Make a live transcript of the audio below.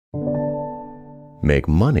make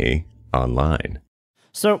money online.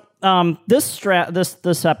 So this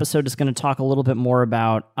episode is going to talk a little bit more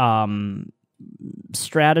about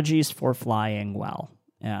strategies for flying well.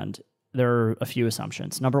 And there are a few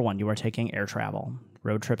assumptions. Number one, you are taking air travel.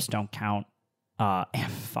 Road trips don't count.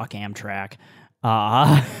 Fuck Amtrak.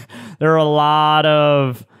 There are a lot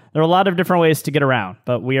of different ways to get around,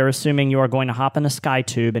 but we are assuming you are going to hop in a sky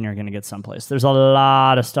tube and you're going to get someplace. There's a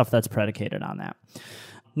lot of stuff that's predicated on that.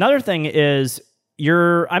 Another thing is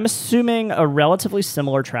I'm assuming a relatively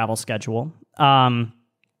similar travel schedule,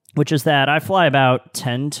 which is that I fly about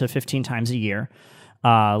 10 to 15 times a year,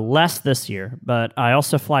 less this year, but I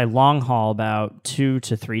also fly long haul about 2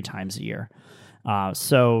 to 3 times a year.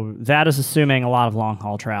 So that is assuming a lot of long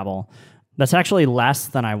haul travel. That's actually less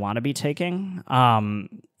than I want to be taking.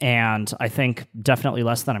 And I think definitely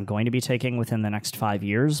less than I'm going to be taking within the next 5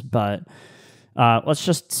 years, but let's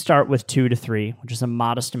just start with 2 to 3, which is a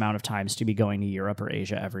modest amount of times to be going to Europe or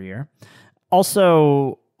Asia every year.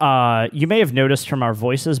 Also, you may have noticed from our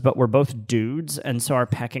voices, but we're both dudes, and so our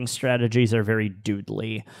pecking strategies are very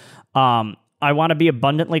dudely. I want to be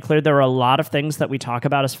abundantly clear. There are a lot of things that we talk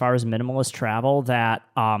about as far as minimalist travel that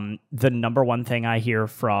the number one thing I hear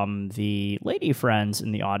from the lady friends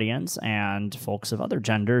in the audience and folks of other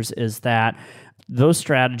genders is that those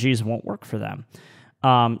strategies won't work for them.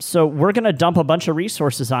 So we're going to dump a bunch of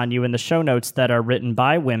resources on you in the show notes that are written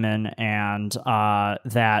by women and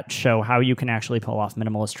that show how you can actually pull off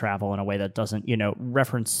minimalist travel in a way that doesn't,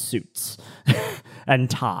 reference suits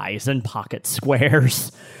and ties and pocket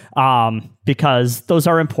squares, because those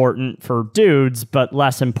are important for dudes, but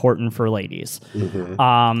less important for ladies.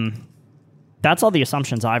 Mm-hmm. That's all the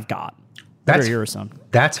assumptions I've got. What are your assumptions?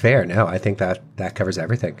 That's fair. No, I think that covers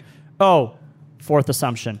everything. Oh, fourth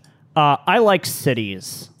assumption. I like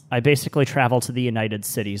cities. I basically travel to the United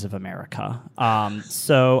Cities of America.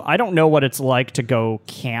 So I don't know what it's like to go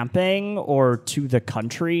camping or to the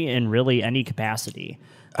country in really any capacity.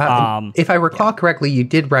 If I recall correctly, you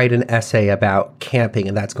did write an essay about camping,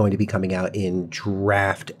 and that's going to be coming out in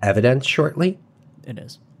draft evidence shortly. It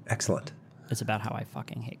is. Excellent. It's about how I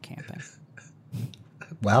fucking hate camping.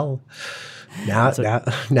 Well, now you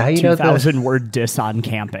know 2,000-word diss on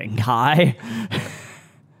camping. Hi.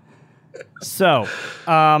 So,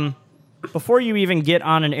 before you even get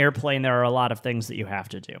on an airplane, there are a lot of things that you have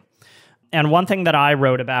to do. And one thing that I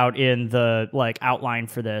wrote about in the outline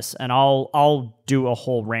for this, and I'll do a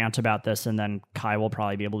whole rant about this, and then Kai will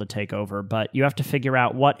probably be able to take over. But you have to figure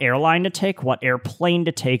out what airline to take, what airplane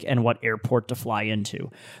to take, and what airport to fly into.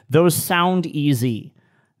 Those sound easy.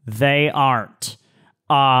 They aren't.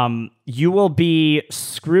 You will be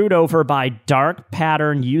screwed over by dark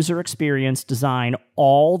pattern user experience design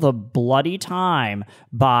all the bloody time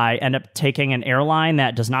by end up taking an airline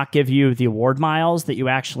that does not give you the award miles that you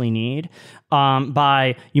actually need.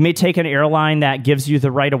 You may take an airline that gives you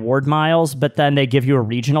the right award miles, but then they give you a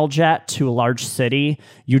regional jet to a large city.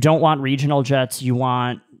 You don't want regional jets. You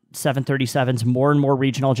want 737s. More and more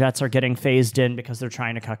regional jets are getting phased in because they're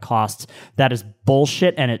trying to cut costs. That is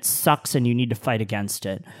bullshit, and it sucks, and you need to fight against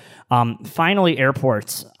it. Finally,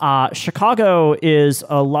 airports. Chicago is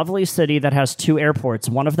a lovely city that has 2 airports.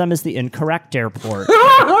 One of them is the incorrect airport.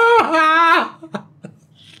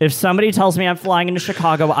 If somebody tells me I'm flying into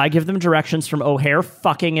Chicago, I give them directions from O'Hare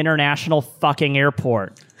fucking International fucking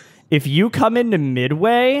Airport. If you come into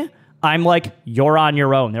Midway, I'm like, you're on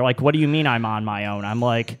your own. They're like, what do you mean I'm on my own? I'm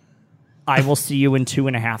like, I will see you in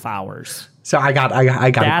 2.5 hours. So I got.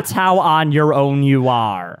 That's how on your own you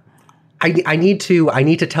are. I need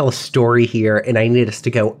to tell a story here, and I need us to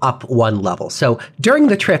go up one level. So during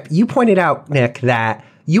the trip, you pointed out, Nick, that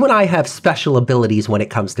you and I have special abilities when it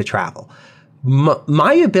comes to travel.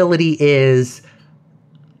 My ability is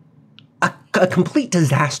a complete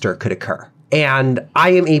disaster could occur. And I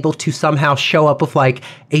am able to somehow show up with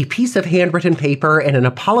a piece of handwritten paper and an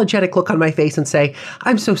apologetic look on my face and say,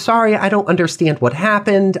 I'm so sorry, I don't understand what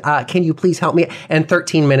happened. Can you please help me? And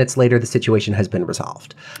 13 minutes later, the situation has been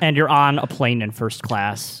resolved. And you're on a plane in first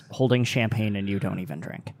class holding champagne and you don't even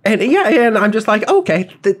drink. And I'm just like, okay,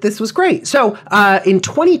 this was great. So in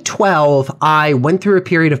 2012, I went through a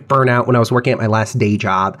period of burnout when I was working at my last day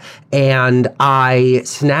job. And I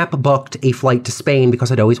snap booked a flight to Spain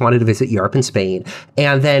because I'd always wanted to visit Europe and Spain.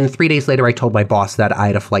 And then 3 days later, I told my boss that I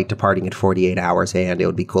had a flight departing at 48 hours and it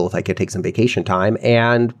would be cool if I could take some vacation time.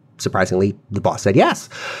 And surprisingly, the boss said yes.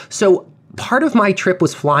 So part of my trip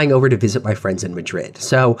was flying over to visit my friends in Madrid.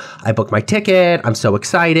 So I booked my ticket. I'm so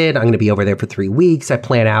excited. I'm going to be over there for 3 weeks. I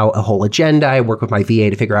plan out a whole agenda. I work with my VA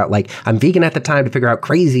to figure out, like, I'm vegan at the time, to figure out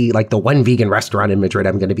crazy, like the one vegan restaurant in Madrid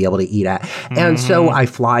I'm going to be able to eat at. And so I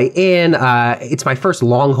fly in. It's my first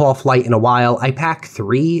long haul flight in a while. I pack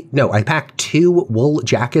 2 wool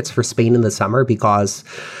jackets for Spain in the summer because,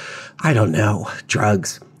 I don't know,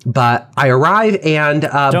 drugs. But I arrive and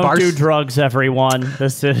don't do drugs, everyone.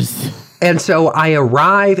 This is. And so I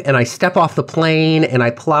arrive and I step off the plane and I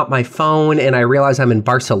pull out my phone and I realize I'm in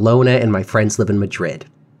Barcelona and my friends live in Madrid.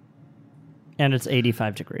 And it's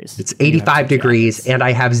 85 degrees. It's 85 degrees and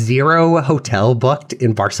I have 0 hotel booked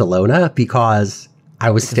in Barcelona because I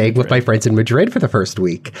was staying with my friends in Madrid for the first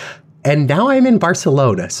week. And now I'm in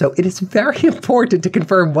Barcelona. So it is very important to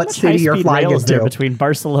confirm what city you're flying into. There between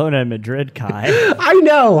Barcelona and Madrid, Kai. I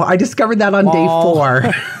know. I discovered that on day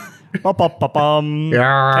 4.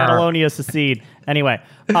 Catalonia secede. Anyway,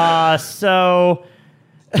 so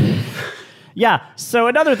yeah. So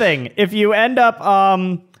another thing, if you end up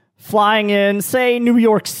flying in, say, New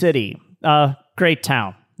York City, great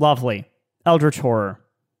town, lovely, Eldritch Horror,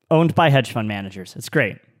 owned by hedge fund managers. It's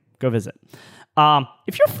great. Go visit.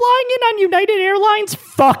 If you're flying in on United Airlines,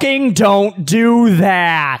 fucking don't do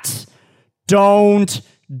that. Don't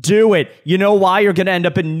do it. You know why? You're going to end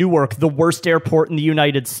up in Newark, the worst airport in the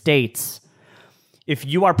United States. If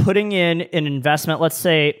you are putting in an investment, let's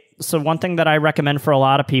say, so one thing that I recommend for a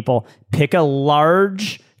lot of people, pick a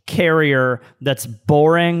large carrier that's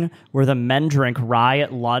boring, where the men drink rye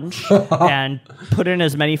at lunch, and put in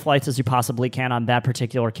as many flights as you possibly can on that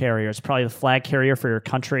particular carrier. It's probably the flag carrier for your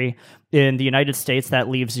country. In the United States, that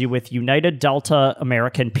leaves you with United, Delta,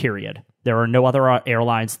 American, period. There are no other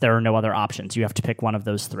airlines. There are no other options. You have to pick one of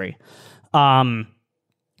those 3. So,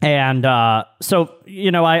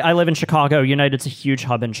 you know, I live in Chicago. United's a huge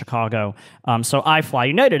hub in Chicago. So I fly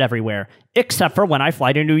United everywhere, except for when I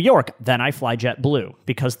fly to New York. Then I fly JetBlue,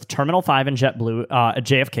 because the Terminal 5 in JetBlue at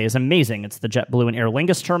JFK is amazing. It's the JetBlue and Aer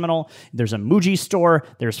Lingus terminal. There's a Muji store.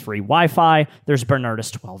 There's free Wi-Fi. There's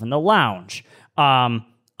Bernardus 12 in the lounge.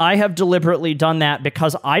 I have deliberately done that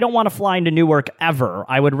because I don't want to fly into Newark ever.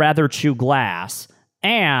 I would rather chew glass.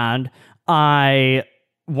 And I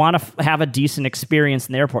want to have a decent experience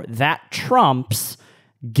in the airport. That trumps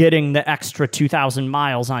getting the extra 2,000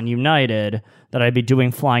 miles on United that I'd be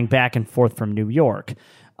doing flying back and forth from New York.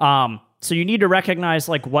 So you need to recognize,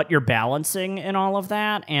 like, what you're balancing in all of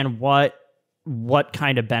that and what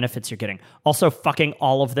kind of benefits you're getting. Also, fucking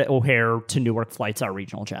all of the O'Hare to Newark flights are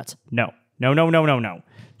regional jets. No.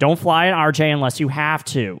 Don't fly an RJ unless you have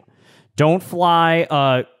to. Don't fly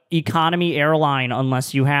a economy airline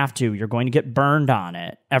unless you have to. You're going to get burned on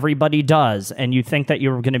it. Everybody does, and you think that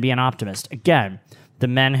you're going to be an optimist. Again, the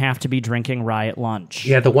men have to be drinking rye at lunch.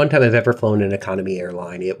 Yeah, the one time I've ever flown an economy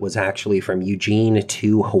airline, it was actually from Eugene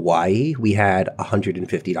to Hawaii. We had a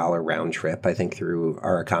 $150 round trip, I think, through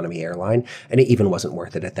our economy airline, and it even wasn't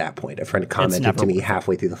worth it at that point. A friend commented to me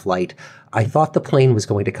halfway through the flight, I thought the plane was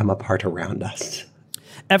going to come apart around us.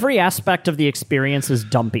 Every aspect of the experience is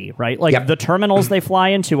dumpy, right? Like, the terminals they fly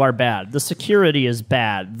into are bad. The security is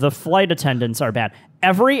bad. The flight attendants are bad.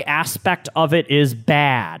 Every aspect of it is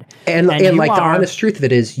bad. And like, the honest truth of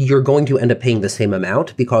it is, you're going to end up paying the same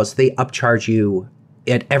amount because they upcharge you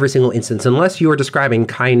at every single instance, unless you are describing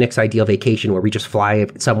Kai and Nick's ideal vacation where we just fly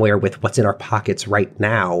somewhere with what's in our pockets right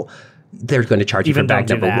now. They're going to charge you for bag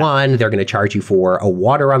number 1. They're going to charge you for a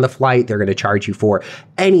water on the flight. They're going to charge you for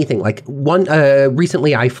anything. Like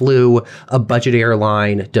recently I flew a budget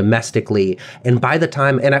airline domestically. And by the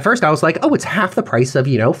time, and at first I was like, oh, it's half the price of,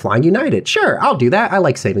 flying United. Sure, I'll do that. I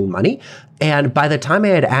like saving money. And by the time I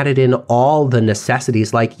had added in all the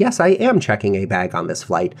necessities, like, yes, I am checking a bag on this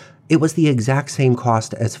flight, it was the exact same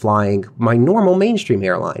cost as flying my normal mainstream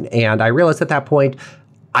airline. And I realized at that point,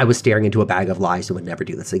 I was staring into a bag of lies and would never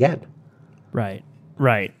do this again. Right.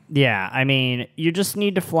 Yeah. I mean, you just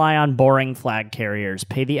need to fly on boring flag carriers.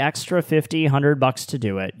 Pay the extra $50, $100 to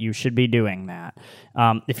do it. You should be doing that.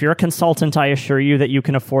 If you're a consultant, I assure you that you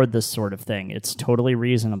can afford this sort of thing. It's totally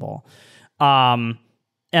reasonable. And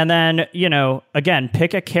then, again,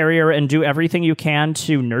 pick a carrier and do everything you can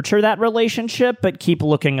to nurture that relationship, but keep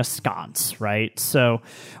looking askance, right? So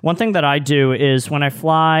one thing that I do is when I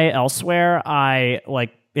fly elsewhere,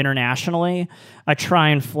 internationally, I try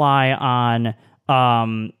and fly on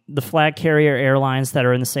the flag carrier airlines that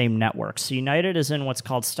are in the same network. So United is in what's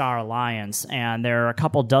called Star Alliance, and there are a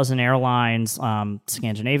couple dozen airlines,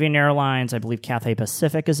 Scandinavian Airlines, I believe Cathay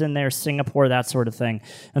Pacific is in there, Singapore, that sort of thing.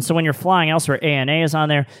 And so when you're flying elsewhere, ANA is on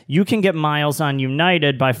there. You can get miles on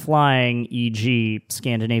United by flying, e.g.,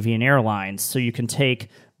 Scandinavian Airlines. So you can take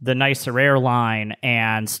the nicer airline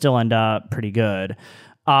and still end up pretty good.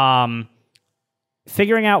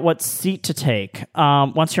 Figuring out what seat to take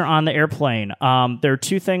once you're on the airplane. There are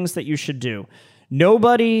two things that you should do.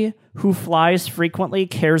 Nobody who flies frequently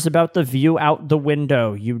cares about the view out the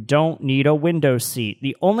window. You don't need a window seat.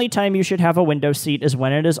 The only time you should have a window seat is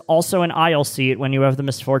when it is also an aisle seat, when you have the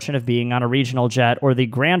misfortune of being on a regional jet or the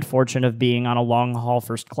grand fortune of being on a long-haul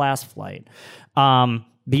first-class flight.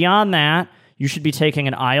 Beyond that, you should be taking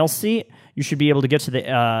an aisle seat. You should be able to get to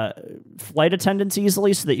the flight attendants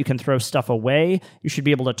easily so that you can throw stuff away. You should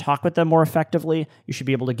be able to talk with them more effectively. You should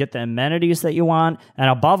be able to get the amenities that you want. And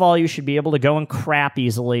above all, you should be able to go and crap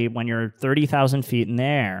easily when you're 30,000 feet in the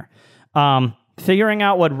air. Figuring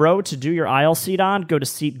out what row to do your aisle seat on, go to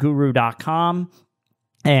seatguru.com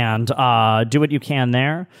and do what you can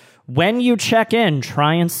there. When you check in,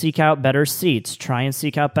 try and seek out better seats. Try and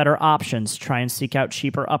seek out better options. Try and seek out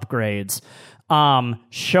cheaper upgrades.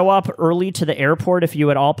 Show up early to the airport if you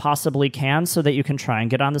at all possibly can so that you can try and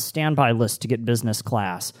get on the standby list to get business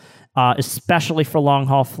class, especially for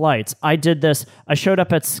long-haul flights. I did this. I showed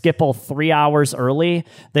up at Schiphol 3 hours early.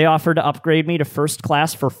 They offered to upgrade me to first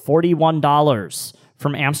class for $41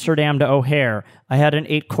 from Amsterdam to O'Hare. I had an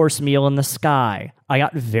 8-course meal in the sky. I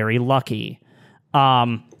got very lucky. We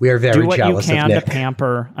are very jealous of Nick. Do what you can to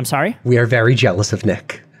pamper. I'm sorry? We are very jealous of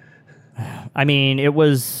Nick. I mean, it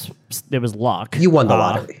was luck. You won the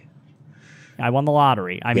lottery. I won the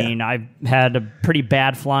lottery. I mean, I've had a pretty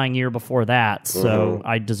bad flying year before that, so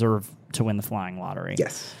I deserve to win the flying lottery.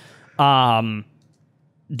 Yes.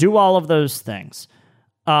 Do all of those things.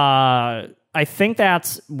 I think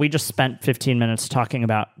we just spent 15 minutes talking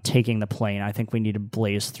about taking the plane. I think we need to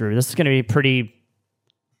blaze through. This is going to be pretty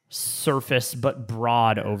surface but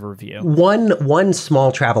broad overview. One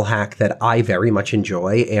small travel hack that I very much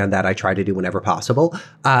enjoy and that I try to do whenever possible.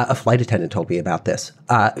 A flight attendant told me about this.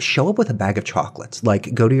 Show up with a bag of chocolates.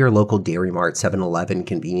 Like, go to your local Dairy Mart, 7-Eleven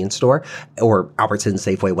convenience store, or Albertsons,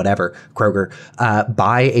 Safeway, whatever, Kroger.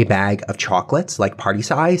 Buy a bag of chocolates, like party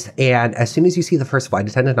size, and as soon as you see the first flight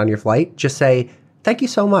attendant on your flight, just say, "Thank you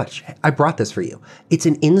so much. I brought this for you." It's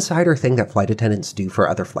an insider thing that flight attendants do for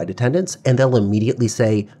other flight attendants, and they'll immediately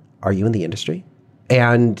say, "Are you in the industry?"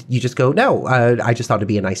 And you just go, "No, I just thought it'd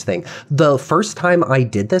be a nice thing." The first time I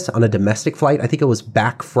did this on a domestic flight, I think it was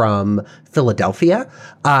back from Philadelphia,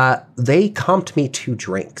 they comped me 2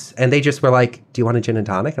 drinks. And they just were like, "Do you want a gin and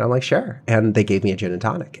tonic?" And I'm like, "Sure." And they gave me a gin and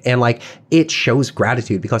tonic. And like, it shows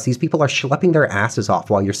gratitude because these people are schlepping their asses off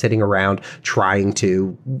while you're sitting around trying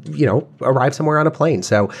to, arrive somewhere on a plane.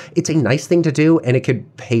 So it's a nice thing to do, and it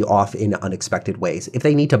could pay off in unexpected ways. If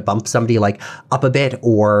they need to bump somebody like up a bit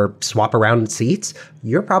or swap around seats,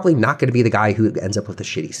 you're probably not going to be the guy who ends up with a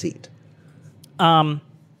shitty seat.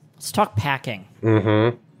 Let's talk packing.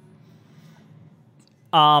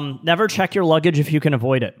 Never check your luggage if you can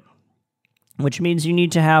avoid it, which means you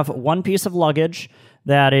need to have one piece of luggage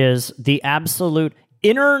that is the absolute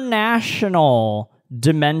international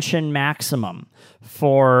dimension maximum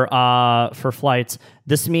for flights.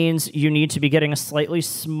 This means you need to be getting a slightly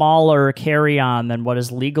smaller carry-on than what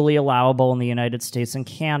is legally allowable in the United States and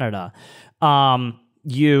Canada.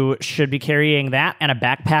 You should be carrying that and a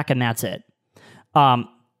backpack, and that's it.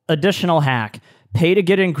 Additional hack. Pay to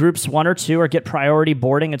get in groups 1 or 2 or get priority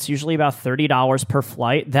boarding. It's usually about $30 per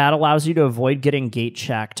flight. That allows you to avoid getting gate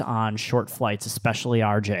checked on short flights, especially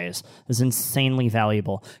RJs. It's insanely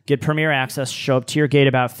valuable. Get premier access. Show up to your gate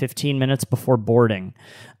about 15 minutes before boarding.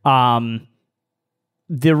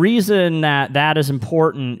 The reason that is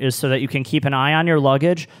important is so that you can keep an eye on your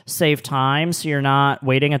luggage, save time so you're not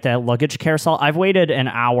waiting at that luggage carousel. I've waited an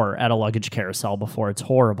hour at a luggage carousel before. It's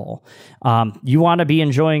horrible. You want to be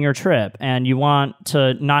enjoying your trip, and you want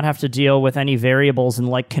to not have to deal with any variables in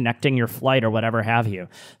like connecting your flight or whatever have you.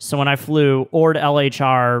 So when I flew ORD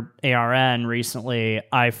LHR ARN recently,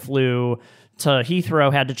 I flew to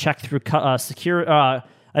Heathrow, had to check through I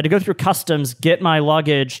had to go through customs, get my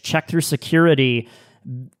luggage, check through security.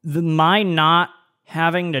 My not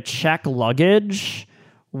having to check luggage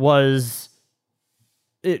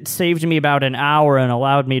it saved me about an hour and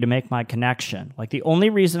allowed me to make my connection. Like, the only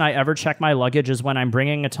reason I ever check my luggage is when I'm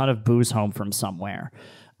bringing a ton of booze home from somewhere.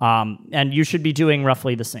 And you should be doing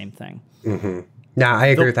roughly the same thing. Mm-hmm. Nah, I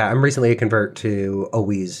agree with that. I'm recently a convert to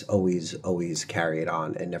always carry it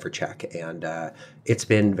on and never check. And it's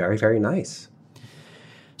been very, very nice.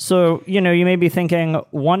 So, you may be thinking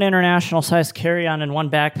 1 international size carry-on and 1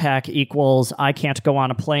 backpack equals I can't go on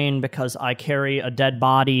a plane because I carry a dead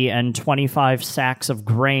body and 25 sacks of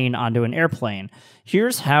grain onto an airplane.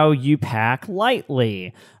 Here's how you pack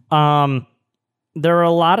lightly. there are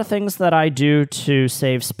a lot of things that I do to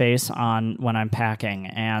save space on when I'm packing.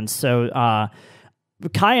 And so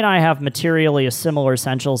Kai and I have materially a similar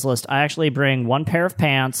essentials list. I actually bring 1 pair of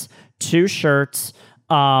pants, 2 shirts,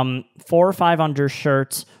 4 or 5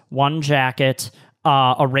 undershirts, 1 jacket,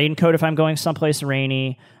 a raincoat if I'm going someplace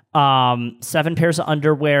rainy, 7 pairs of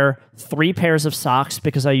underwear, 3 pairs of socks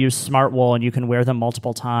because I use Smart Wool and you can wear them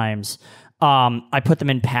multiple times. I put them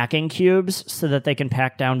in packing cubes so that they can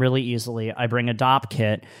pack down really easily. I bring a DOP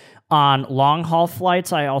kit. On long haul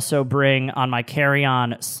flights, I also bring on my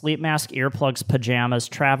carry-on sleep mask, earplugs, pajamas,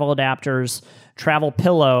 travel adapters, travel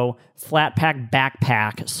pillow, flat pack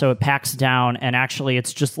backpack, so it packs down, and actually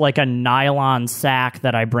it's just like a nylon sack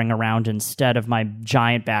that I bring around instead of my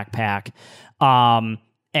giant backpack.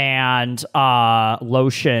 And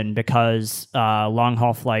lotion because long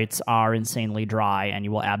haul flights are insanely dry and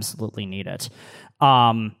you will absolutely need it.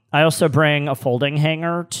 I also bring a folding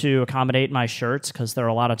hanger to accommodate my shirts because there are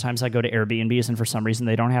a lot of times I go to Airbnbs and for some reason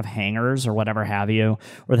they don't have hangers or whatever have you,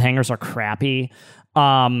 or the hangers are crappy.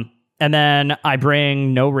 And then I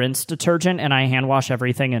bring no rinse detergent and I hand wash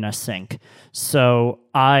everything in a sink. So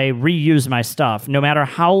I reuse my stuff. No matter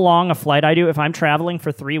how long a flight I do, if I'm traveling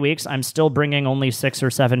for 3 weeks, I'm still bringing only 6 or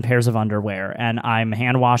 7 pairs of underwear and I'm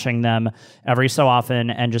hand washing them every so often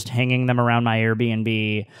and just hanging them around my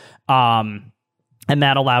Airbnb. And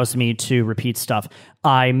that allows me to repeat stuff.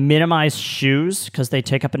 I minimize shoes because they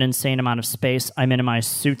take up an insane amount of space. I minimize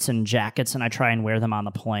suits and jackets, and I try and wear them on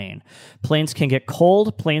the plane. Planes can get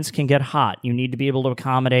cold. Planes can get hot. You need to be able to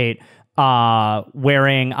accommodate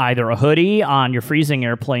wearing either a hoodie on your freezing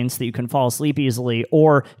airplane so that you can fall asleep easily,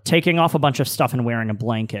 or taking off a bunch of stuff and wearing a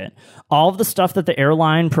blanket. All of the stuff that the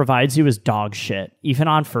airline provides you is dog shit, even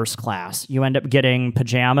on first class. You end up getting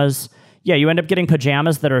pajamas. Yeah, you end up getting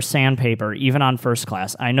pajamas that are sandpaper, even on first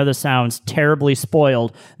class. I know this sounds terribly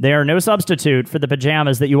spoiled. They are no substitute for the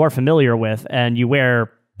pajamas that you are familiar with and you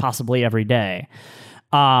wear possibly every day.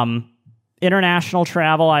 International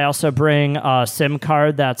travel, I also bring a SIM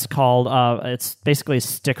card that's called, it's basically a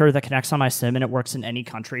sticker that connects on my SIM and it works in any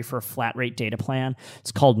country for a flat rate data plan.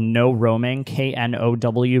 It's called No Roaming,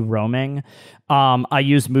 KNOW roaming. I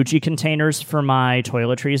use Muji containers for my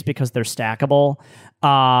toiletries because they're stackable.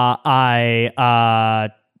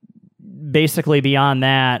 Basically beyond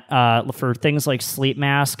that, for things like sleep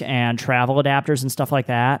mask and travel adapters and stuff like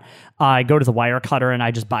that, I go to the Wirecutter and I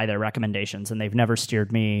just buy their recommendations and they've never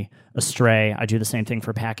steered me astray. I do the same thing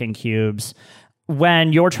for packing cubes.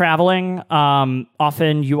 When you're traveling,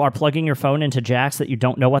 often you are plugging your phone into jacks that you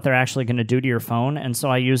don't know what they're actually going to do to your phone. And so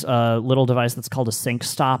I use a little device that's called a sync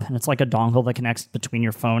stop, and it's like a dongle that connects between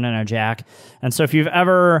your phone and a jack. And so if you've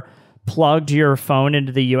ever plugged your phone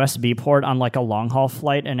into the USB port on like a long haul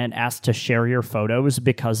flight and it asks to share your photos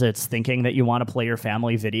because it's thinking that you want to play your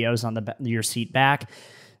family videos on your seat back,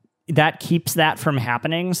 that keeps that from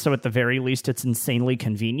happening. So at the very least, it's insanely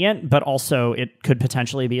convenient, but also it could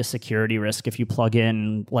potentially be a security risk if you plug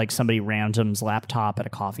in like somebody random's laptop at a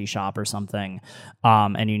coffee shop or something,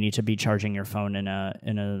 and you need to be charging your phone in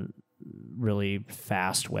a really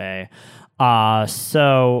fast way.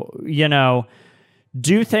 So, you know,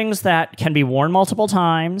 do things that can be worn multiple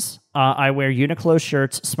times. I wear Uniqlo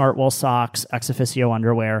shirts, Smart Wool socks, ex officio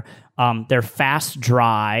underwear. They're fast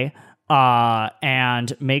dry,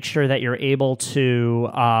 and make sure that you're able to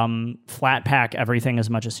flat pack everything as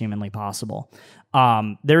much as humanly possible.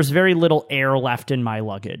 There's very little air left in my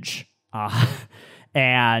luggage,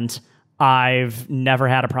 and I've never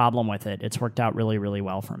had a problem with it. It's worked out really, really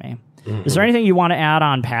well for me. Mm-hmm. Is there anything you want to add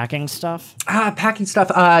on packing stuff? Packing stuff.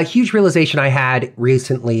 A huge realization I had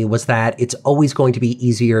recently was that it's always going to be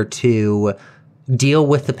easier to deal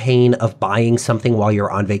with the pain of buying something while you're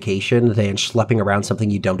on vacation than schlepping around something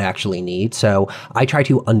you don't actually need. So I try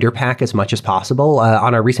to underpack as much as possible.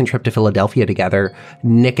 On our recent trip to Philadelphia together,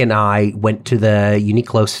 Nick and I went to the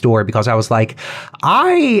Uniqlo store because I was like,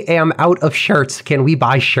 I am out of shirts. Can we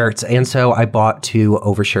buy shirts? And so I bought 2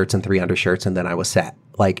 overshirts and 3 undershirts, and then I was set.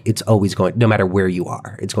 Like, it's always going, no matter where you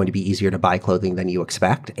are, it's going to be easier to buy clothing than you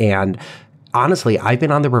expect. And honestly, I've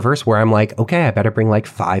been on the reverse where I'm like, okay, I better bring like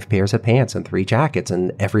 5 pairs of pants and 3 jackets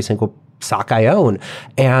and every single sock I own.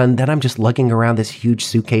 And then I'm just lugging around this huge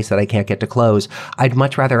suitcase that I can't get to close. I'd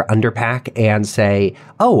much rather underpack and say,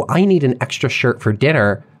 oh, I need an extra shirt for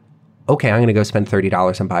dinner. Okay, I'm going to go spend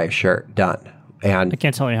 $30 and buy a shirt. Done. And I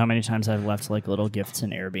can't tell you how many times I've left like little gifts in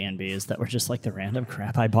Airbnbs that were just like the random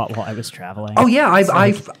crap I bought while I was traveling. Oh yeah, here's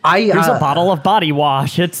a bottle of body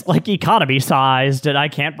wash. It's like economy sized, and I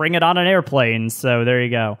can't bring it on an airplane. So there you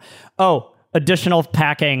go. Oh, additional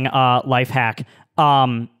packing life hack.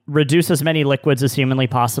 reduce as many liquids as humanly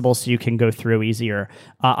possible so you can go through easier.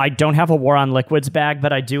 I don't have a War on Liquids bag,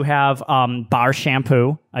 but I do have bar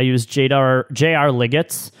shampoo. I use JR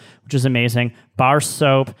Liggett's, which is amazing. Bar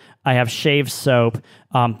soap. I have shave soap.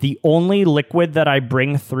 The only liquid that I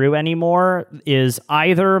bring through anymore is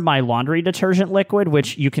either my laundry detergent liquid,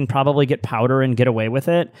 which you can probably get powder and get away with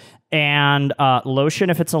it, and lotion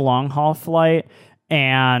if it's a long haul flight,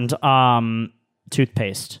 and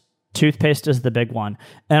toothpaste. Toothpaste is the big one.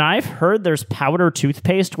 And I've heard there's powder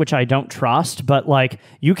toothpaste, which I don't trust, but like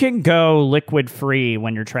you can go liquid free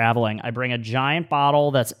when you're traveling. I bring a giant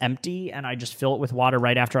bottle that's empty and I just fill it with water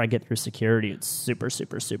right after I get through security. It's super,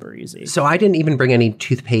 super, super easy. So I didn't even bring any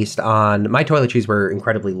toothpaste on. My toiletries were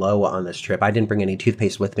incredibly low on this trip. I didn't bring any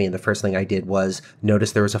toothpaste with me. And the first thing I did was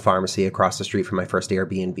notice there was a pharmacy across the street from my first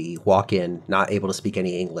Airbnb, walk in, not able to speak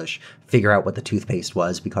any English, figure out what the toothpaste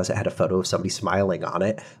was because it had a photo of somebody smiling on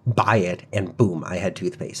it, buy it, and boom, I had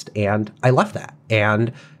toothpaste. And I left that.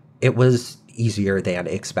 And it was easier than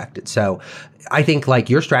expected. So I think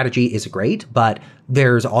like your strategy is great, but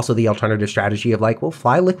there's also the alternative strategy of like, well,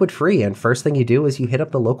 fly liquid free. And first thing you do is you hit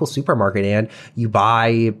up the local supermarket and you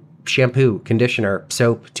buy shampoo, conditioner,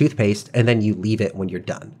 soap, toothpaste, and then you leave it when you're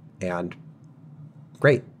done. And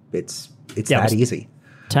great. It's that easy.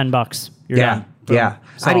 $10. You're done. Yeah.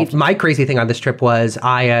 I mean, my crazy thing on this trip was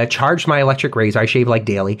I charged my electric razor. I shave like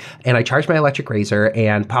daily, and I charged my electric razor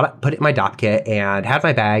and put it in my DOP kit and had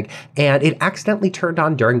my bag, and it accidentally turned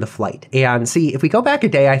on during the flight. And see, if we go back a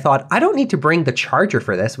day, I thought, I don't need to bring the charger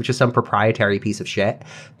for this, which is some proprietary piece of shit,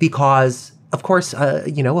 because of course,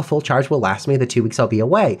 a full charge will last me the 2 weeks I'll be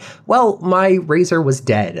away. Well, my razor was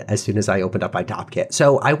dead as soon as I opened up my DOP kit.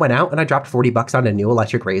 So I went out and I dropped $40 on a new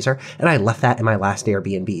electric razor, and I left that in my last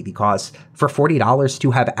Airbnb because for $40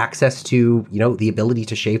 to have access to, the ability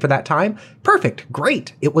to shave for that time, perfect,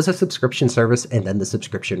 great. It was a subscription service, and then the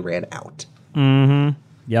subscription ran out. Mm-hmm.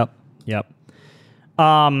 Yep.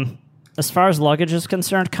 As far as luggage is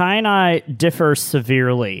concerned, Kai and I differ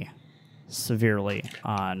severely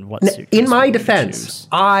on what suitcase. In my defense,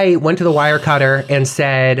 I went to the Wirecutter and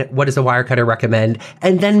said, what does the Wirecutter recommend?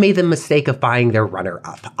 And then made the mistake of buying their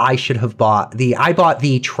runner-up. I bought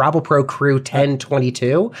the Travel Pro Crew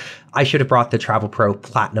 1022. I should have brought the Travel Pro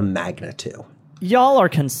Platinum Magna too. Y'all are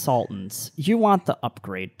consultants. You want the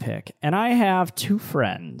upgrade pick. And I have two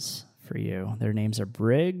friends for you. Their names are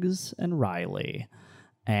Briggs and Riley.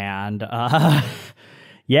 And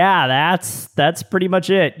yeah, that's pretty much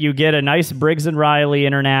it. You get a nice Briggs & Riley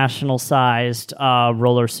international sized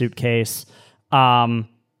roller suitcase, and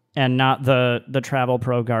not the Travel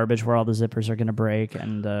Pro garbage where all the zippers are going to break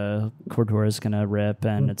and the Cordura is going to rip.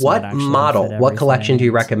 And it's what model, what collection do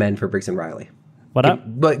you recommend for Briggs & Riley? What up?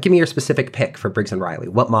 But give me your specific pick for Briggs & Riley.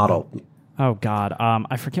 What model? Oh God,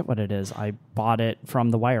 I forget what it is. I bought it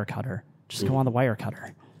from the Wirecutter. Just go on the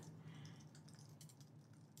Wirecutter.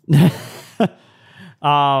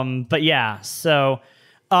 But yeah, so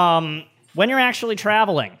when you're actually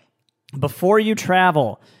traveling, before you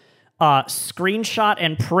travel, screenshot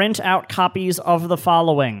and print out copies of the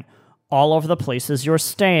following: all of the places you're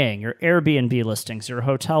staying, your Airbnb listings, your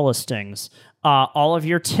hotel listings, all of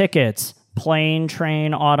your tickets, plane,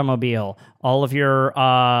 train, automobile, all of your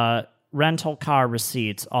rental car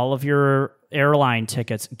receipts, all of your airline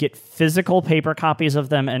tickets. Get physical paper copies of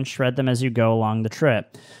them and shred them as you go along the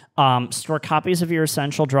trip. Store copies of your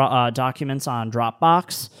essential documents on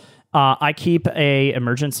Dropbox. I keep a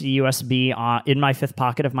emergency USB in my fifth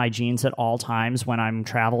pocket of my jeans at all times when I'm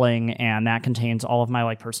traveling, and that contains all of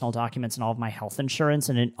my personal documents and all of my health insurance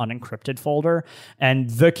in an unencrypted folder, and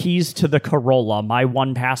the keys to the Corolla, my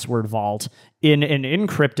 1Password vault, in an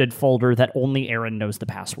encrypted folder that only Aaron knows the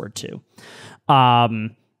password to.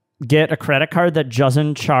 Get a credit card that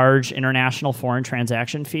doesn't charge international foreign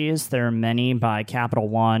transaction fees. There are many by Capital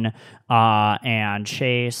One and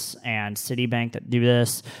Chase and Citibank that do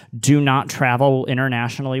this. Do not travel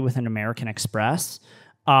internationally with an American Express.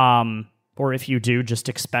 Or if you do, just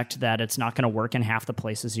expect that it's not going to work in half the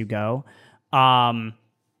places you go.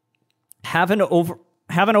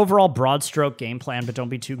 Have an overall broad stroke game plan, but don't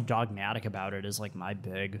be too dogmatic about it, is my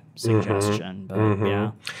big suggestion.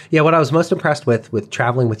 But yeah, what I was most impressed with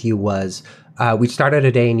traveling with you was we'd start out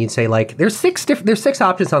a day and you'd say there's six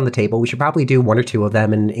options on the table. We should probably do one or two of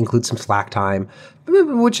them and include some slack time.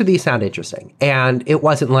 Which of these sound interesting? And it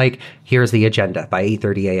wasn't here's the agenda. By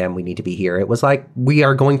 8:30 a.m. we need to be here. It was we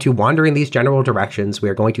are going to wander in these general directions. We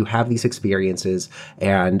are going to have these experiences,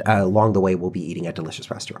 and along the way we'll be eating at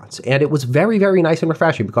delicious restaurants. And it was very, very nice and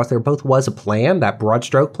refreshing because there both was a plan, that broad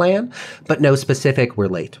stroke plan, but no specific, we're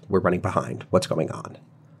late, we're running behind, what's going on.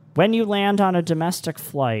 When you land on a domestic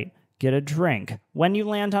flight, get a drink. When you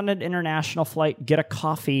land on an international flight, get a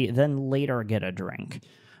coffee, then later get a drink.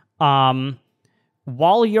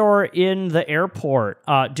 While you're in the airport,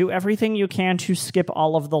 do everything you can to skip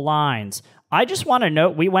all of the lines. I just want to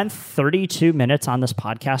note, we went 32 minutes on this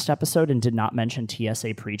podcast episode and did not mention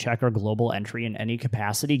TSA PreCheck or global entry in any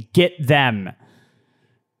capacity. Get them.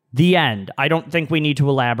 The end. I don't think we need to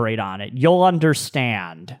elaborate on it. You'll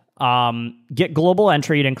understand. Get global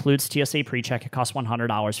entry. It includes TSA PreCheck. It costs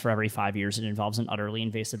 $100 for every 5 years. It involves an utterly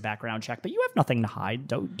invasive background check, but you have nothing to hide,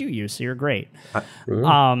 do you? So you're great.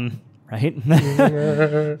 Right?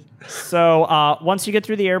 So once you get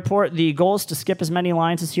through the airport, the goal is to skip as many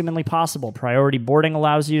lines as humanly possible. Priority boarding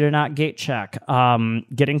allows you to not gate check.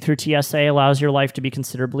 Getting through TSA allows your life to be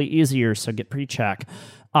considerably easier, so get pre-check.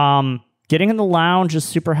 Getting in the lounge is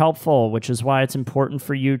super helpful, which is why it's important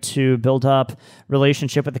for you to build up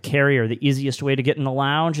relationship with the carrier. The easiest way to get in the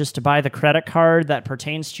lounge is to buy the credit card that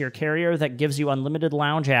pertains to your carrier that gives you unlimited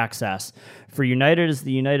lounge access. For United is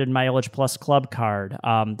the United Mileage Plus Club card.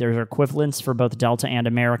 There's equivalents for both Delta and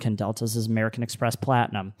American. Delta's is American Express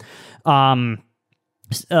Platinum. Americans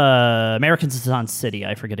is on City.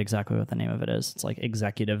 I forget exactly what the name of it is. It's like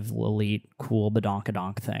executive, elite, cool,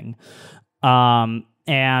 badonkadonk thing.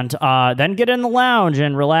 And then get in the lounge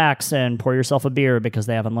and relax and pour yourself a beer because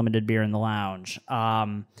they have unlimited beer in the lounge.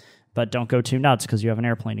 But don't go too nuts because you have an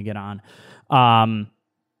airplane to get on.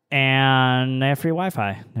 And they have free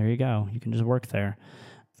Wi-Fi. There you go. You can just work there.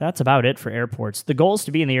 That's about it for airports. The goal is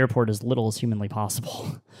to be in the airport as little as humanly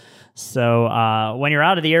possible. So when you're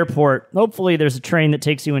out of the airport, hopefully there's a train that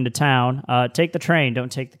takes you into town. Take the train.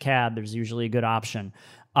 Don't take the cab. There's usually a good option.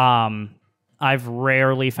 I've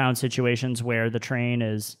rarely found situations where the train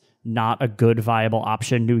is not a good, viable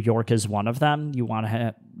option. New York is one of them. You want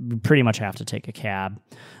to pretty much have to take a cab.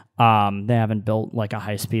 They haven't built like a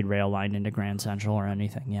high-speed rail line into Grand Central or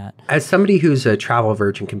anything yet. As somebody who's a travel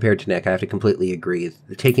virgin compared to Nick, I have to completely agree.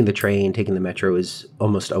 Taking the train, taking the metro is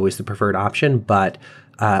almost always the preferred option. But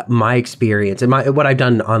my experience and what I've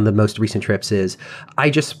done on the most recent trips is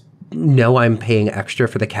I just know I'm paying extra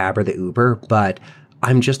for the cab or the Uber, but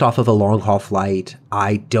I'm just off of a long haul flight.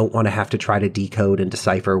 I don't want to have to try to decode and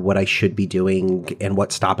decipher what I should be doing and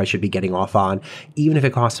what stop I should be getting off on. Even if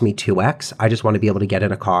it costs me 2x, I just want to be able to get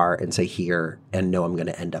in a car and say here and know I'm going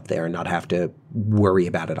to end up there and not have to worry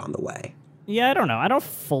about it on the way. Yeah, I don't know. I don't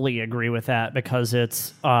fully agree with that because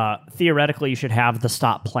it's theoretically you should have the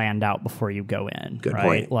stop planned out before you go in. Good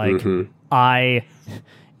right? point. Like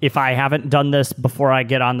if I haven't done this before I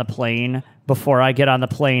get on the plane,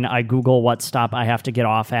 I Google what stop I have to get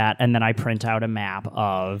off at, and then I print out a map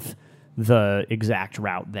of the exact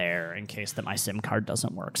route there in case that my SIM card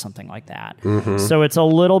doesn't work, something like that. So it's a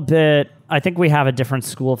little bit, I think we have a different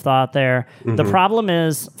school of thought there. The problem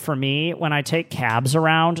is, for me, when I take cabs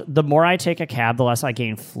around, the more I take a cab, the less I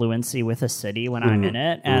gain fluency with a city when I'm in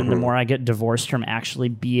it, and the more I get divorced from actually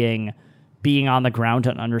being on the ground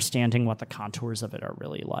and understanding what the contours of it are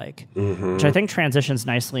really like, which I think transitions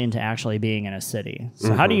nicely into actually being in a city.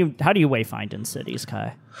 So how do you wayfind in cities,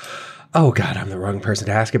 Kai? Oh God, I'm the wrong person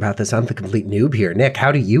to ask about this. I'm the complete noob here. Nick,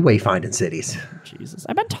 how do you wayfind in cities? Jesus,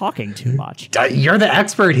 I've been talking too much. You're the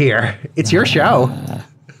expert here. It's your show.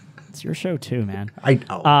 It's your show too, man. I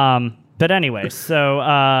know. But anyway, so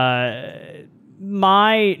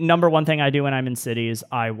my number one thing I do when I'm in cities,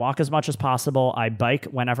 I walk as much as possible. I bike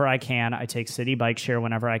whenever I can. I take city bike share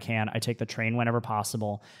whenever I can. I take the train whenever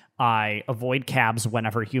possible. I avoid cabs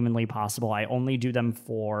whenever humanly possible. I only do them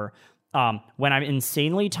for when I'm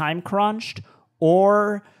insanely time crunched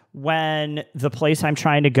or when the place I'm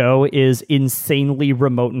trying to go is insanely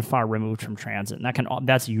remote and far removed from transit. And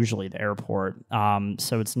that's usually the airport.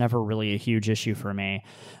 So it's never really a huge issue for me.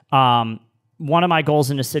 One of my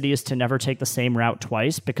goals in a city is to never take the same route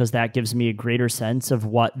twice because that gives me a greater sense of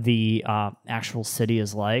what the actual city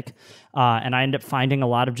is like. And I end up finding a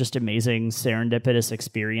lot of just amazing serendipitous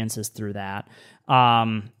experiences through that.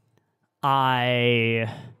 I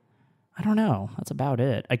don't know. That's about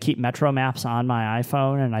it. I keep Metro maps on my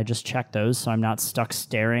iPhone and I just check those so I'm not stuck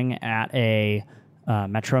staring at a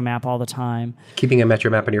Metro map all the time. Keeping a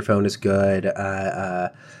Metro map on your phone is good.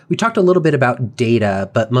 We talked a little bit about data,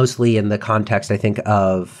 but mostly in the context, I think,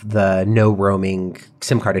 of the no roaming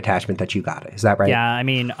SIM card attachment that you got. Is that right? Yeah, I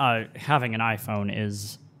mean, having an iPhone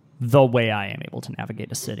is the way I am able to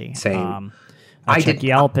navigate a city. Same. I check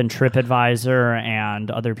Yelp and TripAdvisor and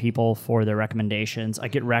other people for their recommendations. I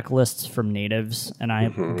get rec lists from natives, and I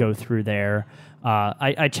go through there.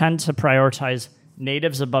 I tend to prioritize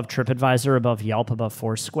natives above TripAdvisor, above Yelp, above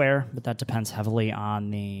Foursquare, but that depends heavily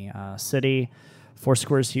on the city.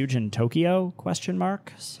 Foursquare is huge in Tokyo, ?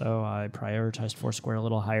 So I prioritized Foursquare a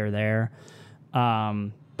little higher there.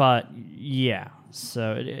 But yeah,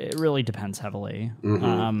 so it really depends heavily.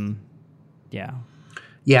 Yeah.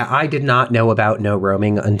 Yeah, I did not know about no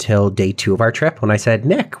roaming until day 2 of our trip when I said,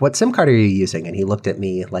 Nick, what SIM card are you using? And he looked at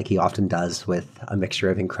me like he often does with a mixture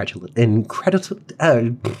of incredulity.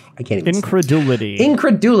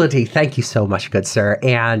 Thank you so much, good sir.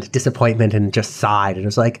 And disappointment, and just sighed. And it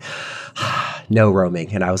was like, no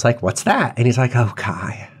roaming. And I was like, what's that? And he's like,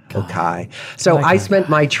 okay. So I spent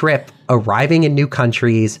my trip arriving in new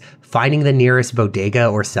countries, finding the nearest bodega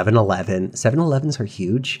or 7-Eleven. 7-Elevens are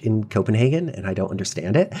huge in Copenhagen, and I don't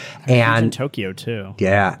understand it. And in Tokyo, too.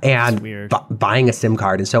 Yeah, and buying a SIM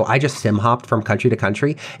card. And so I just SIM hopped from country to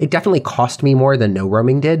country. It definitely cost me more than no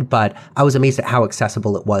roaming did, but I was amazed at how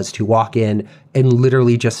accessible it was to walk in and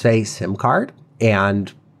literally just say SIM card,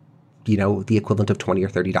 and the equivalent of $20 or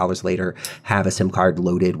 $30 later, have a SIM card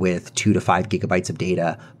loaded with 2 to 5 gigabytes of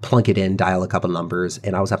data, plunk it in, dial a couple numbers,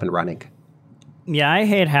 and I was up and running. Yeah, I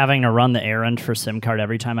hate having to run the errand for SIM card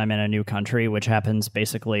every time I'm in a new country, which happens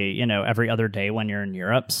basically, every other day when you're in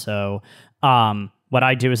Europe. So what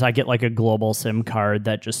I do is I get like a global SIM card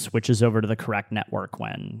that just switches over to the correct network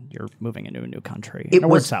when you're moving into a new country. It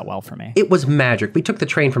works out well for me. It was magic. We took the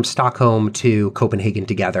train from Stockholm to Copenhagen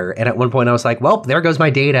together. And at one point I was like, well, there goes my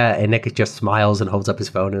data. And Nick just smiles and holds up his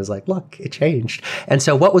phone and is like, look, it changed. And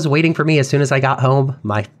so what was waiting for me as soon as I got home?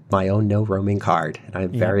 My own no roaming card. And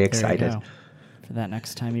I'm very excited. For that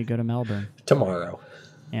next time you go to Melbourne. Tomorrow.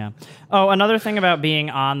 Yeah. Oh, another thing about being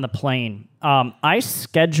on the plane. I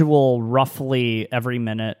schedule roughly every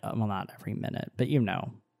minute. Well, not every minute, but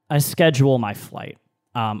I schedule my flight.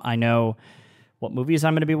 I know what movies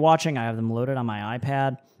I'm going to be watching. I have them loaded on my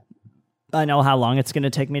iPad. I know how long it's going to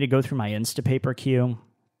take me to go through my Instapaper queue.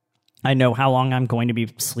 I know how long I'm going to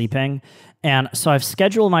be sleeping. And so I've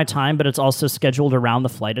scheduled my time, but it's also scheduled around the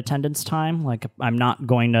flight attendant's time. Like, I'm not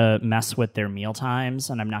going to mess with their meal times,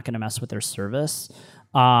 and I'm not going to mess with their service.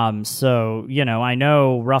 So, I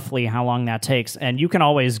know roughly how long that takes. And you can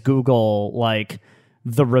always Google, like,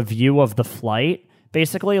 the review of the flight.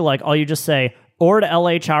 Basically, like, all you just say, ORD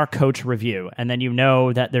LHR coach review. And then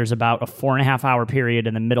that there's about a 4.5 hour period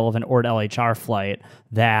in the middle of an ORD LHR flight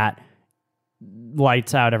that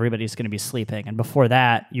lights out, everybody's going to be sleeping. And before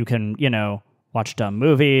that, you can, watch dumb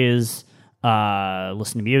movies,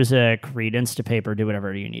 listen to music, read Instapaper, do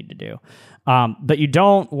whatever you need to do. But you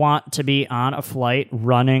don't want to be on a flight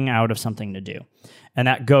running out of something to do. And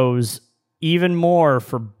that goes even more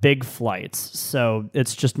for big flights. So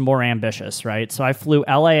it's just more ambitious, right? So I flew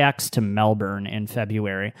LAX to Melbourne in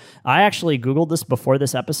February. I actually Googled this before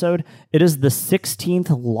this episode. It is the 16th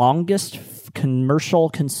longest commercial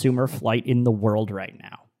consumer flight in the world right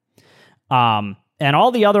now. And all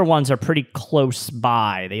the other ones are pretty close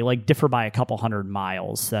by. They differ by a couple 100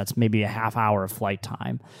 miles. That's maybe a half hour of flight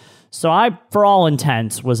time. So I, for all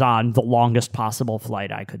intents, was on the longest possible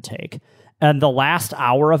flight I could take. And the last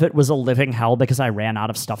hour of it was a living hell because I ran out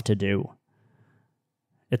of stuff to do.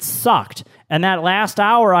 It sucked. And that last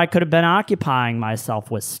hour, I could have been occupying myself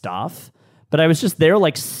with stuff. But I was just there,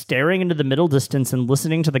 staring into the middle distance and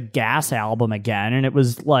listening to the Gas album again. And it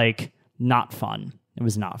was, not fun. It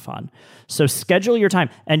was not fun. So schedule your time.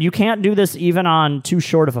 And you can't do this even on too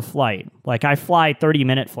short of a flight. I fly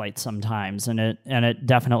 30-minute flights sometimes, and it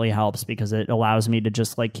definitely helps because it allows me to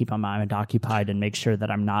just keep my mind occupied and make sure that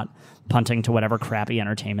I'm not punting to whatever crappy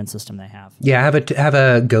entertainment system they have. Yeah, have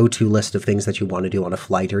a go-to list of things that you want to do on a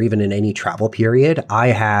flight or even in any travel period. I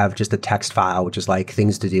have just a text file, which is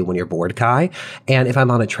things to do when you're bored, Kai. And if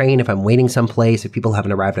I'm on a train, if I'm waiting someplace, if people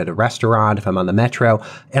haven't arrived at a restaurant, if I'm on the metro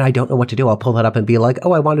and I don't know what to do, I'll pull that up and be like,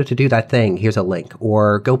 oh, I wanted to do that thing. Here's a link.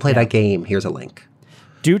 Or go play that game. Here's a link.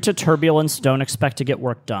 Due to turbulence, don't expect to get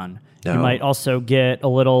work done. No. You might also get a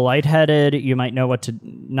little lightheaded. You might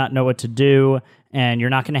not know what to do, and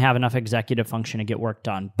you're not going to have enough executive function to get work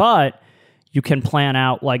done. But you can plan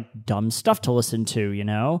out dumb stuff to listen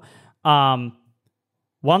to, One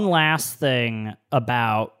last thing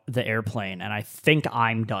about the airplane, and I think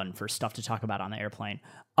I'm done for stuff to talk about on the airplane.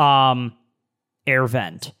 Air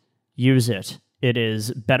vent. Use it. It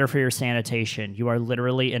is better for your sanitation. You are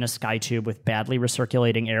literally in a sky tube with badly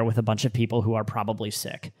recirculating air with a bunch of people who are probably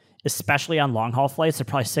sick. Especially on long-haul flights, they're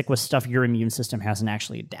probably sick with stuff your immune system hasn't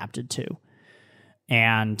actually adapted to.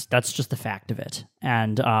 And that's just the fact of it.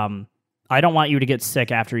 And I don't want you to get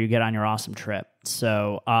sick after you get on your awesome trip.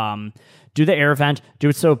 So do the air vent. Do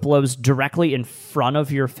it so it blows directly in front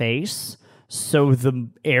of your face, so the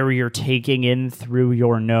air you're taking in through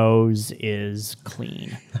your nose is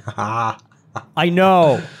clean. I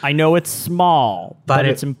know it's small, but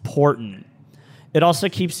it's important. It also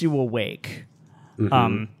keeps you awake.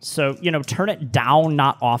 So, turn it down,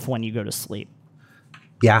 not off when you go to sleep.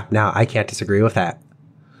 Yeah, no, I can't disagree with that.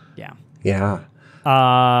 Yeah. Yeah.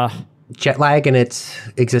 Jet lag and its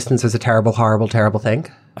existence is a terrible, horrible, terrible thing.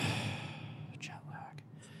 Jet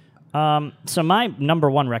lag. So my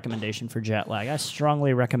number one recommendation for jet lag, I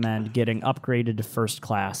strongly recommend getting upgraded to first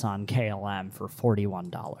class on KLM for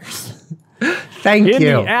 $41. Thank you.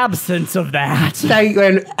 In the absence of that. Thank you.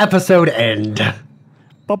 And episode end.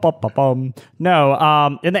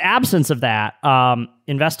 No, in the absence of that,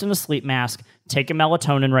 invest in a sleep mask, take a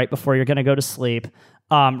melatonin right before you're going to go to sleep,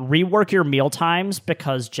 rework your meal times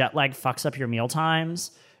because jet lag fucks up your meal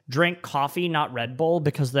times, drink coffee, not Red Bull,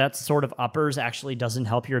 because that sort of uppers actually doesn't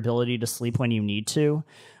help your ability to sleep when you need to.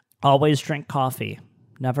 Always drink coffee.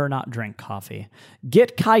 Never not drink coffee.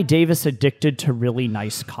 Get Kai Davis addicted to really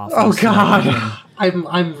nice coffee. Oh, God.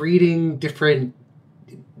 I'm reading different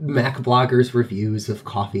Mac bloggers' reviews of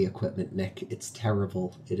coffee equipment, Nick. It's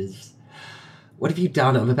terrible. It is. What have you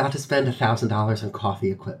done? I'm about to spend $1,000 on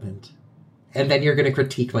coffee equipment. And then you're going to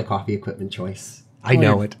critique my coffee equipment choice. I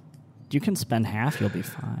know it. You can spend half, you'll be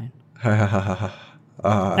fine. Anyway.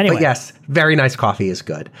 Anyway. But yes, very nice coffee is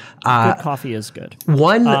good. Good coffee is good.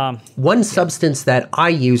 One substance that I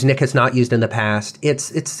use, Nick has not used in the past,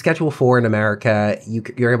 it's Schedule 4 in America.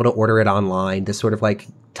 You're able to order it online. This sort of like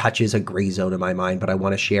touches a gray zone in my mind, but I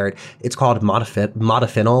want to share it. It's called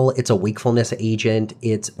modafinil. It's a wakefulness agent.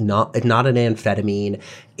 It's not an amphetamine.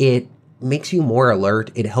 It makes you more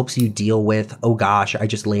alert. It helps you deal with, oh gosh, I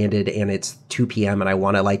just landed and it's 2 p.m. and I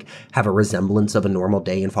want to like have a resemblance of a normal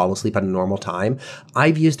day and fall asleep at a normal time.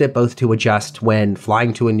 I've used it both to adjust when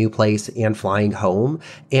flying to a new place and flying home,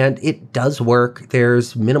 and it does work.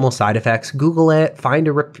 There's minimal side effects. Google it, find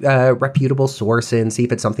a reputable source and see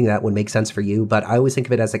if it's something that would make sense for you. But I always think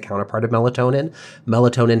of it as a counterpart of melatonin.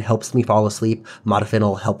 Melatonin helps me fall asleep.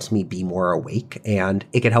 Modafinil helps me be more awake, and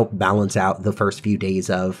it can help balance out the first few days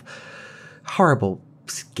of horrible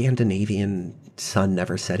Scandinavian sun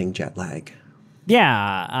never setting jet lag. Yeah,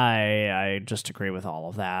 I just agree with all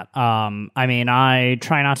of that. I mean, I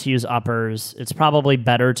try not to use uppers. It's probably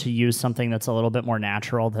better to use something that's a little bit more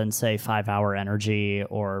natural than, say, 5 Hour Energy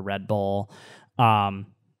or Red Bull. I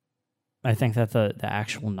think that the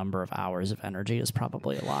actual number of hours of energy is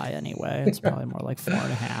probably a lie anyway. It's probably more like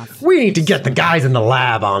 4.5. We need to get the guys in the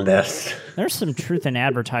lab on this. There's some truth in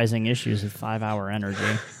advertising issues with 5 Hour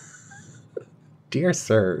Energy. Dear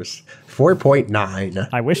sirs, 4.9.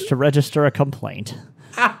 I wish to register a complaint.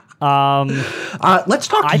 Let's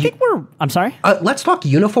talk. I'm sorry. Let's talk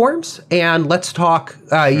uniforms, and let's talk.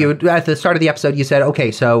 You at the start of the episode, you said,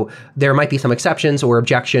 okay, so there might be some exceptions or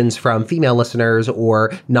objections from female listeners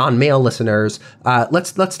or non-male listeners.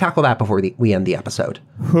 Let's tackle that before we end the episode.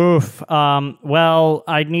 Oof. Well,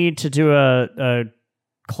 I need to do a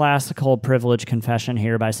classical privilege confession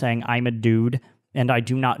here by saying I'm a dude, and I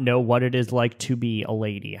do not know what it is like to be a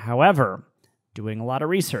lady. However, doing a lot of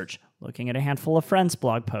research, looking at a handful of friends'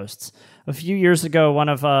 blog posts. A few years ago, one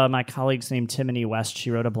of my colleagues named Timony West,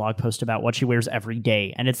 she wrote a blog post about what she wears every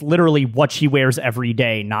day. And it's literally what she wears every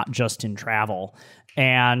day, not just in travel.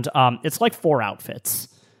 And it's like 4 outfits.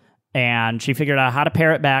 And she figured out how to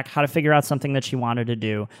pare it back, how to figure out something that she wanted to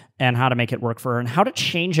do, and how to make it work for her, and how to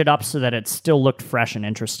change it up so that it still looked fresh and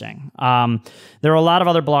interesting. There are a lot of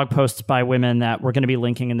other blog posts by women that we're going to be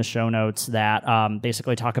linking in the show notes that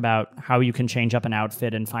basically talk about how you can change up an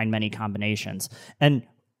outfit and find many combinations. And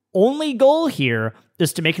only goal here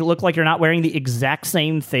is to make it look like you're not wearing the exact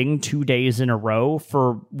same thing 2 days in a row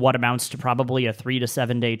for what amounts to probably a 3 to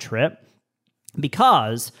 7 day trip,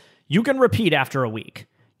 because you can repeat after a week.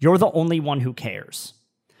 You're the only one who cares.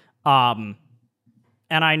 And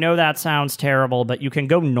I know that sounds terrible, but you can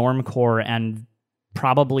go normcore and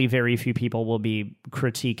probably very few people will be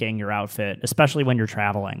critiquing your outfit, especially when you're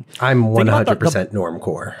traveling. I'm 100%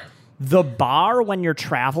 normcore. The bar when you're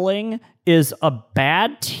traveling is a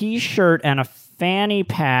bad t-shirt and a fanny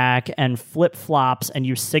pack and flip-flops and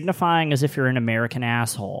you signifying as if you're an American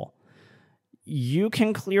asshole. You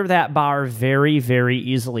can clear that bar very, very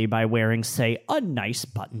easily by wearing, say, a nice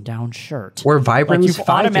button-down shirt. Or Vibram's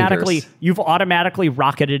you've automatically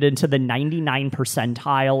rocketed into the 99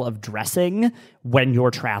 percentile of dressing when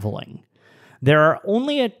you're traveling. There are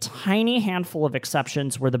only a tiny handful of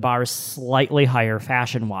exceptions where the bar is slightly higher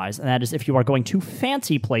fashion-wise, and that is if you are going to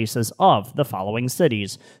fancy places of the following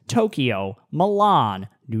cities: Tokyo, Milan,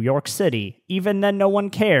 New York City, even then no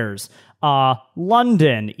one cares.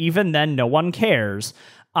 London, even then no one cares.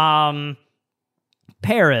 Paris,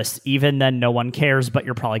 even then no one cares, but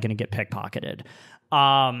you're probably going to get pickcocketed.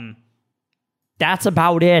 That's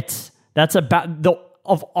about it. That's about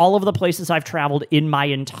of all of the places I've traveled in my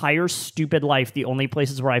entire stupid life, the only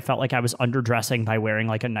places where I felt like I was underdressing by wearing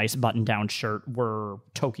like a nice button-down shirt were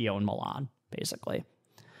Tokyo and Milan, basically.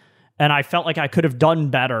 And I felt like I could have done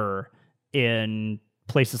better in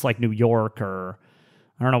places like New York, or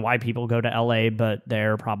I don't know why people go to LA, but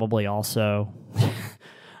they're probably also.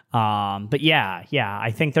 But yeah,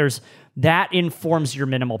 I think that informs your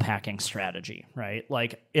minimal packing strategy, right?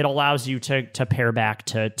 Like it allows you to pare back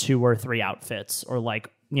to 2 or 3 outfits, or like,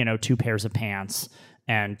 2 pairs of pants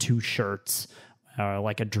and 2 shirts, or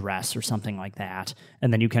like a dress or something like that.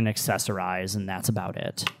 And then you can accessorize, and that's about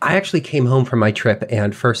it. I actually came home from my trip,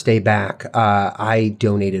 and first day back, I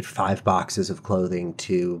donated 5 boxes of clothing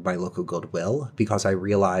to my local Goodwill because I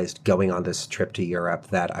realized going on this trip to Europe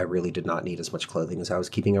that I really did not need as much clothing as I was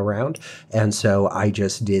keeping around. And so I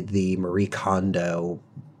just did the Marie Kondo,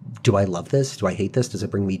 do I love this? Do I hate this? Does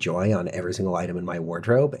it bring me joy on every single item in my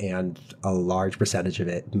wardrobe? And a large percentage of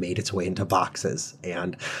it made its way into boxes.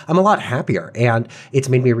 And I'm a lot happier. And it's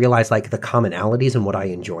made me realize like the commonalities and what I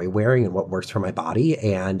enjoy wearing and what works for my body.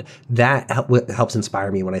 And that helps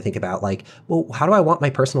inspire me when I think about like, well, how do I want my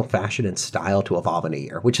personal fashion and style to evolve in a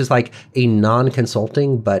year? Which is like a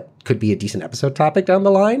non-consulting, but could be a decent episode topic down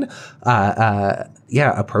the line,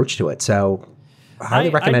 approach to it. So highly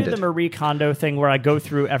recommended. I do the Marie Kondo thing where I go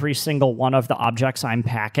through every single one of the objects I'm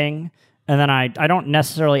packing, and then I don't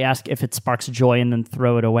necessarily ask if it sparks joy and then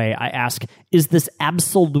throw it away. I ask, is this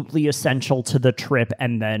absolutely essential to the trip,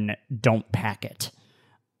 and then don't pack it.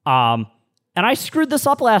 And I screwed this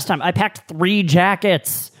up last time. I packed 3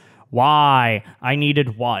 jackets. Why? I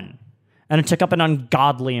needed 1. And it took up an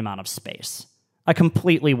ungodly amount of space. I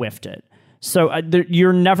completely whiffed it. So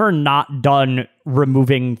you're never not done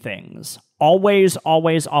removing things. Always,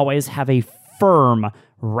 always, always have a firm,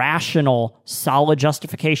 rational, solid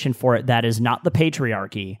justification for it that is not the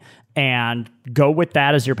patriarchy, and go with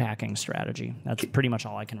that as your packing strategy. That's pretty much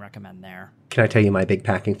all I can recommend there. Can I tell you my big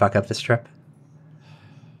packing fuck up this trip?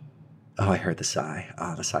 Oh, I heard the sigh.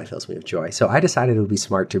 The sigh fills me with joy. So I decided it would be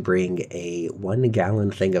smart to bring a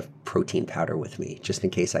 1-gallon thing of protein powder with me, just in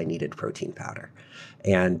case I needed protein powder.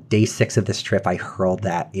 And day 6 of this trip, I hurled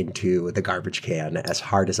that into the garbage can as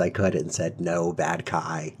hard as I could and said, no, bad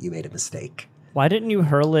Kai, you made a mistake. Why didn't you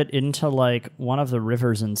hurl it into like one of the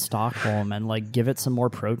rivers in Stockholm and like give it some more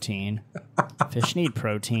protein? Fish need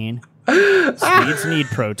protein. Swedes need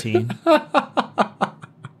protein.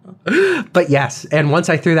 But yes, and once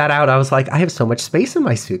I threw that out, I was like, I have so much space in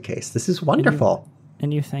my suitcase. This is wonderful.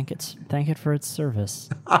 And you thank it for its service.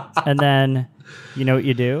 And then, you know what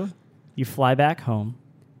you do? You fly back home,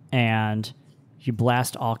 and you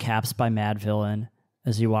blast All Caps by Mad Villain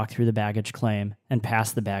as you walk through the baggage claim and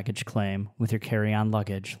pass the baggage claim with your carry-on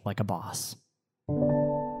luggage like a boss.